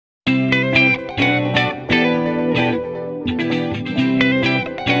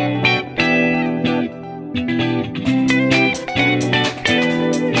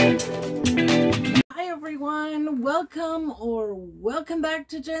back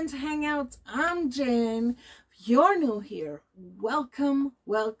to Jen's Hangouts. I'm Jen. If you're new here, welcome,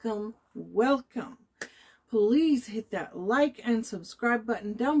 welcome, welcome. Please hit that like and subscribe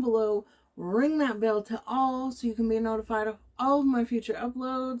button down below. Ring that bell to all so you can be notified of all of my future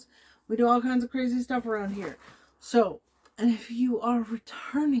uploads. We do all kinds of crazy stuff around here. So, and if you are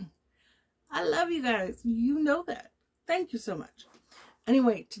returning, I love you guys. You know that. Thank you so much.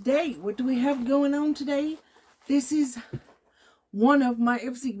 Anyway, today, what do we have going on today? This is one of my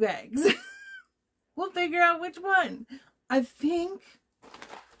Ipsy bags. We'll figure out which one. I think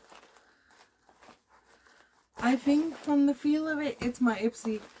from the feel of it, it's my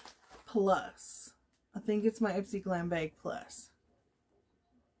Ipsy Plus. I think it's my Ipsy Glam Bag Plus.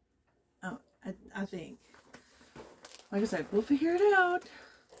 Oh, I think. Like I said, we'll figure it out.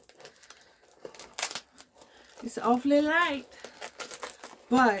 It's awfully light.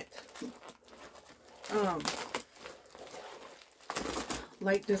 But,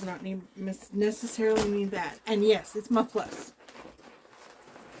 light does not necessarily mean bad. And yes, it's my plus.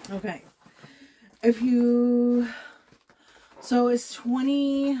 Okay. If you, so it's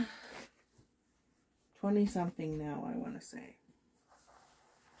 20 something now, I want to say.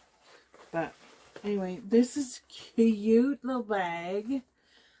 But anyway, this is a cute little bag.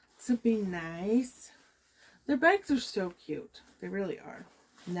 This would be nice. Their bags are so cute. They really are.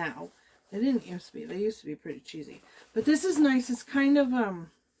 Now, they didn't used to be. They used to be pretty cheesy. But this is nice. It's kind of,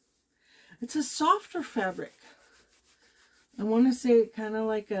 it's a softer fabric. I want to say kind of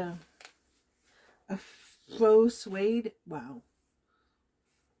like a faux suede. Wow.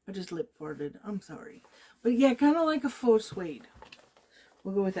 I just lip farted. I'm sorry. But yeah, kind of like a faux suede.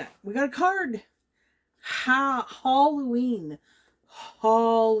 We'll go with that. We got a card. Halloween.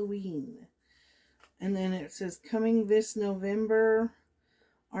 Halloween. And then it says, coming this November,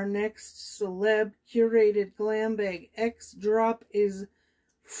 our next celeb curated glam bag X drop is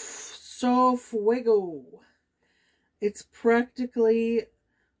so fuego. It's practically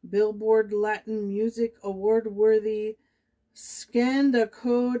Billboard Latin Music Award worthy. Scan the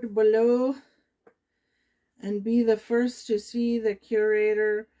code below and be the first to see the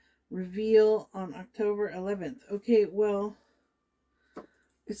curator reveal on October 11th. Okay, well,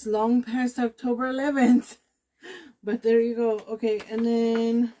 it's long past October 11th. But there you go. Okay, and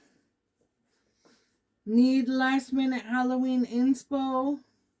then need last minute Halloween inspo.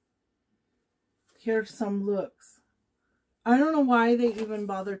 Here's some looks. I don't know why they even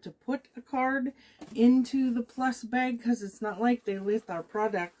bothered to put a card into the plus bag, because it's not like they list our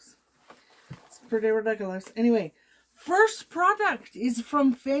products. It's pretty ridiculous. Anyway, first product is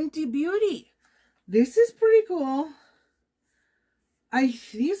from Fenty Beauty. This is pretty cool.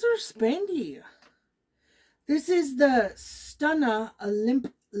 These are spendy. This is the Stunna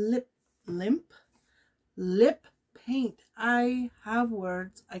lip paint. I have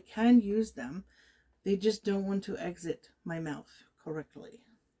words. I can use them. They just don't want to exit my mouth correctly.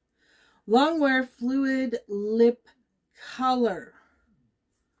 Longwear fluid lip color.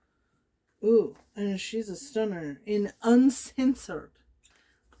 Ooh, and she's a stunner in uncensored.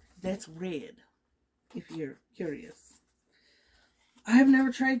 That's red, if you're curious. I have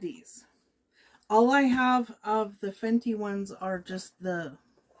never tried these. All I have of the Fenty ones are just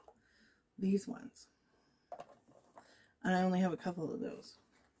these ones. And I only have a couple of those.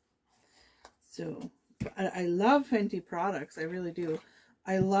 So, I love Fenty products. I really do.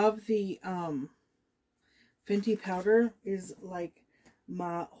 I love the Fenty powder is like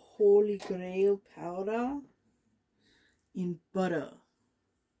my holy grail powder in butter.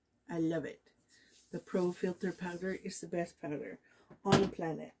 I love it. The Pro Filter powder is the best powder on the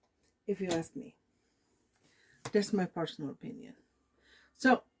planet, if you ask me. That's my personal opinion.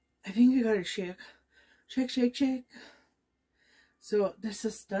 So, I think we got to shake. Shake, shake, shake. So, this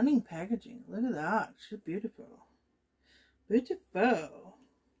is stunning packaging. Look at that. She's beautiful. Beautiful.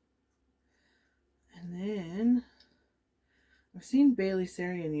 And then, I've seen Bailey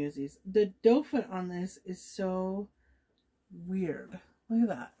Sarian use these. The doe foot on this is so weird. Look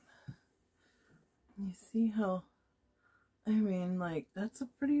at that. You see how, I mean, like, that's a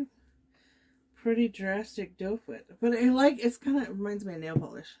pretty drastic doe foot. But it's kind of reminds me of nail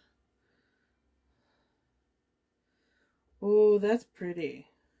polish. Oh, that's pretty.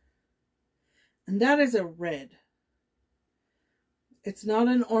 And that is a red. It's not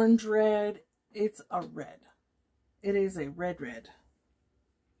an orange red. It's a red. It is a red.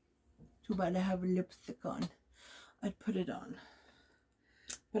 Too bad I have lipstick on. I'd put it on.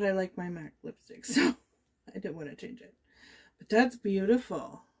 But I like my MAC lipstick, so I don't want to change it. But that's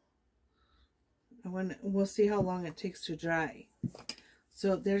beautiful. We'll see how long it takes to dry.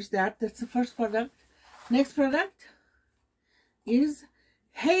 So there's that. That's the first product. Next product is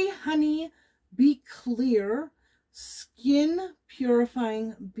Hey Honey Be Clear Skin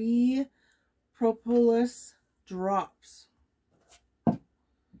Purifying Bee Propolis Drops.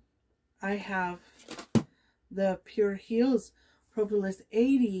 I have the Pure Heals Propolis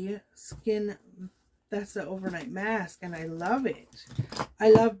 80 Skin, that's the overnight mask, and I love it.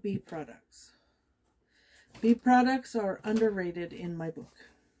 I love bee products. Bee products are underrated in my book.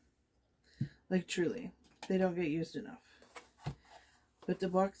 Like, truly. They don't get used enough. But the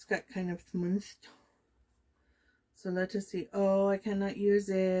box got kind of smoothed. So let us see. Oh, I cannot use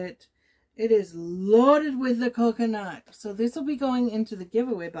it. It is loaded with the coconut. So this will be going into the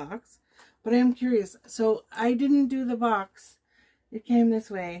giveaway box. But I am curious. So I didn't do the box. It came this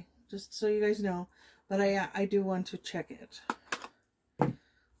way. Just so you guys know. But I do want to check it.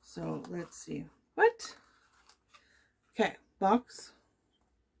 So let's see. What? Okay. Box.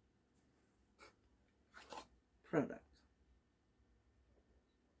 Product. Box.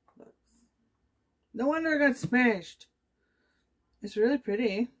 No wonder it got smashed. It's really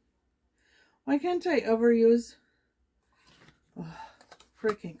pretty. Why can't I ever use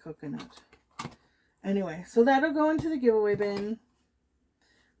freaking coconut? Anyway, so that'll go into the giveaway bin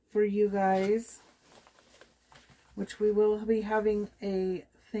for you guys, which we will be having a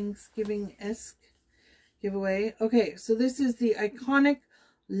Thanksgiving-esque giveaway. Okay, so this is the iconic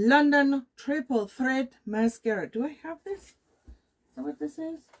London Triple Thread Mascara. Do I have this? Is that what this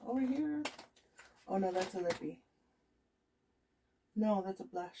is? Over here? Oh no, that's a lippy. No, that's a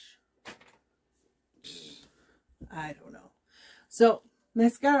blush. I don't know. So,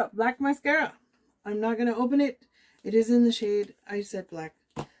 mascara, black mascara. I'm not going to open it. It is in the shade. I said black.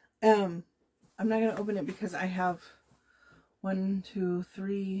 I'm not going to open it because I have 1, 2,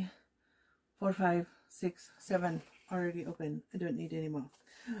 3, 4, 5, 6, 7 already open. I don't need any more.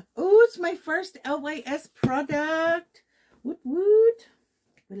 Oh, it's my first LYS product. Woot woot.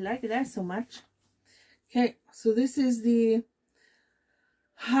 We like that so much. Okay, so this is the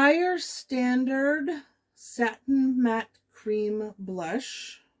Higher Standard Satin Matte Cream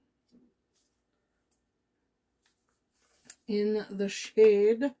Blush in the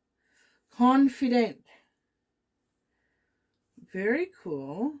shade Confident. Very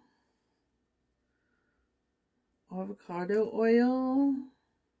cool. Avocado oil.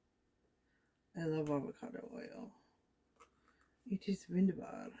 I love avocado oil. It is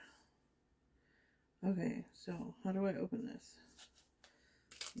wunderbar. Okay, so how do I open this?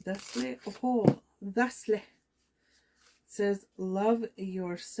 Thusly, oh, thusly. It says, love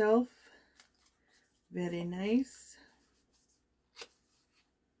yourself. Very nice.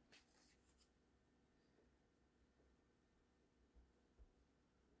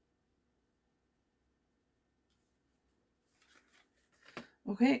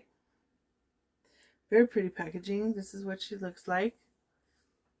 Okay. Very pretty packaging. This is what she looks like.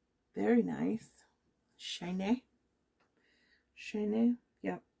 Very nice. Shiny. Shiny.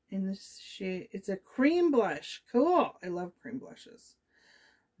 Yep. In this shade. It's a cream blush. Cool. I love cream blushes.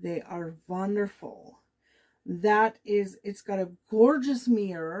 They are wonderful. That is, it's got a gorgeous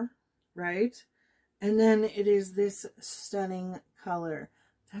mirror, right? And then it is this stunning color.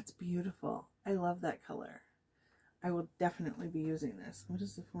 That's beautiful. I love that color. I will definitely be using this. What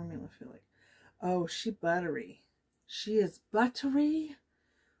does the formula feel like? Oh, she buttery. She is buttery.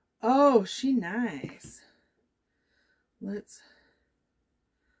 Oh, she nice. Let's...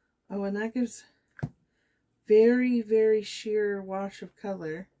 Oh, and that gives very, very sheer wash of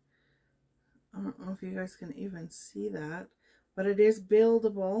color. I don't know if you guys can even see that. But it is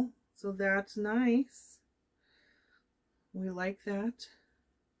buildable. So that's nice. We like that.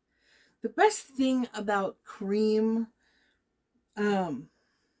 The best thing about cream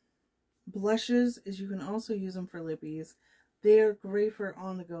blushes is you can also use them for lippies. They are great for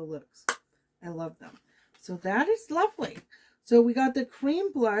on-the-go looks. I love them. So that is lovely. So we got the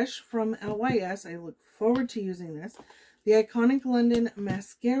cream blush from LYS. I look forward to using this. The Iconic London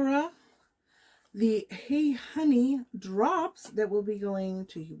Mascara. The Hey Honey drops that will be going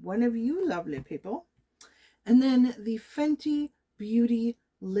to one of you lovely people. And then the Fenty Beauty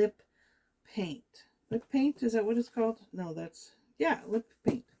Lip Paint. Lip paint, is that what it's called? No, that's, yeah, lip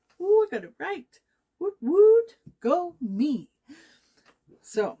paint. Ooh, I got it right. Woot woot, go me.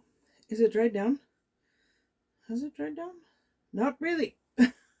 So, is it dried down? Has it dried down? Not really.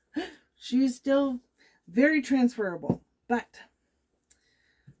 She's still very transferable, but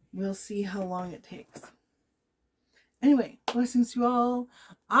we'll see how long it takes. Anyway, blessings to you all.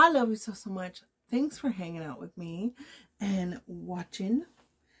 I love you so, so much. Thanks for hanging out with me and watching.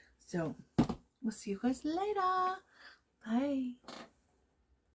 So, we'll see you guys later. Bye.